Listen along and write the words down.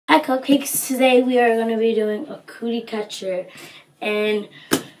Hi Cupcakes, today we are going to be doing a cootie catcher and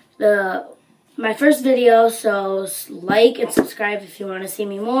my first video, so like and subscribe if you want to see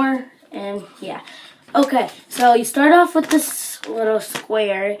me more, and yeah. Okay, so you start off with this little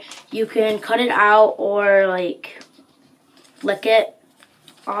square. You can cut it out or like lick it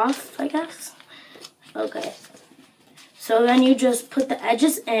off, I guess. Okay, so then you just put the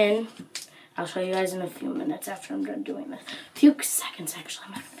edges in. I'll show you guys in a few minutes after I'm done doing this. A few seconds, actually.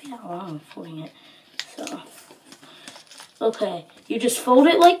 I'm not going to be that long folding it. So, okay. You just fold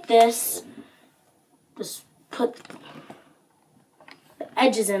it like this. Just put the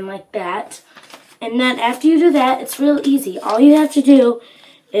edges in like that. And then after you do that, it's real easy. All you have to do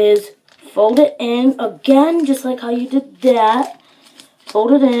is fold it in again, just like how you did that.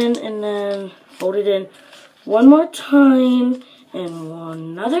 Fold it in and then fold it in one more time and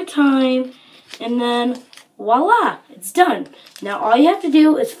another time. And then, voila, it's done. Now all you have to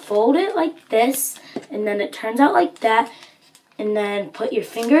do is fold it like this, and then it turns out like that, and then put your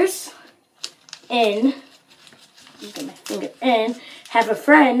fingers in, get my finger in, have a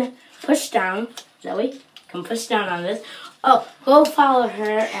friend push down. Zoe, come push down on this. Oh, go follow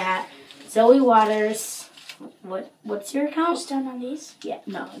her at Zoie Watters. What's your account? Push down on these? Yeah,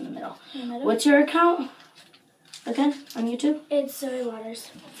 no, in the middle. In the middle? What's your account? Again, on YouTube? It's Zoie Watters.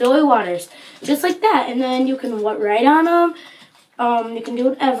 Zoie Watters. Just like that. And then you can write on them. You can do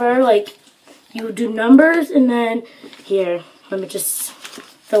whatever. Like, you do numbers and then, here, let me just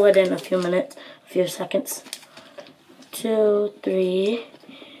fill it in a few seconds. 2, 3,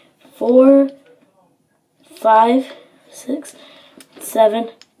 4, 5, 6, 7,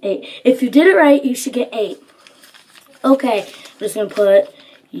 8. If you did it right, you should get 8. Okay, I'm just going to put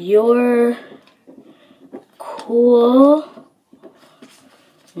your cool,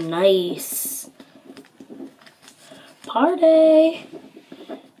 nice party.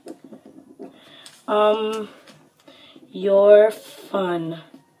 You're fun.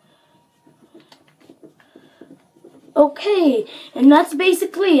 Okay, and that's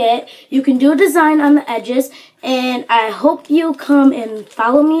basically it. You can do a design on the edges, and I hope you come and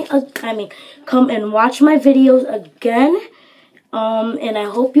follow me. Come and watch my videos again. And I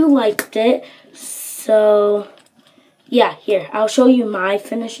hope you liked it. So, yeah, here, I'll show you my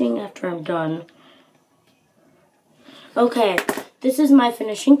finishing after I'm done. Okay, this is my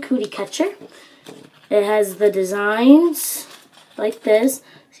finishing cootie catcher. It has the designs like this.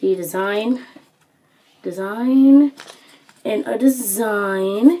 See, design, and a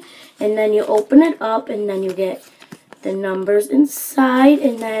design. And then you open it up, and then you get the numbers inside.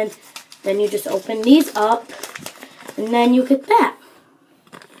 And then you just open these up, and then you get that.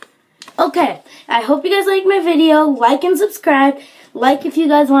 Okay, I hope you guys like my video. Like and subscribe. Like if you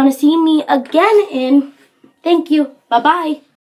guys want to see me again in. Thank you. Bye-bye.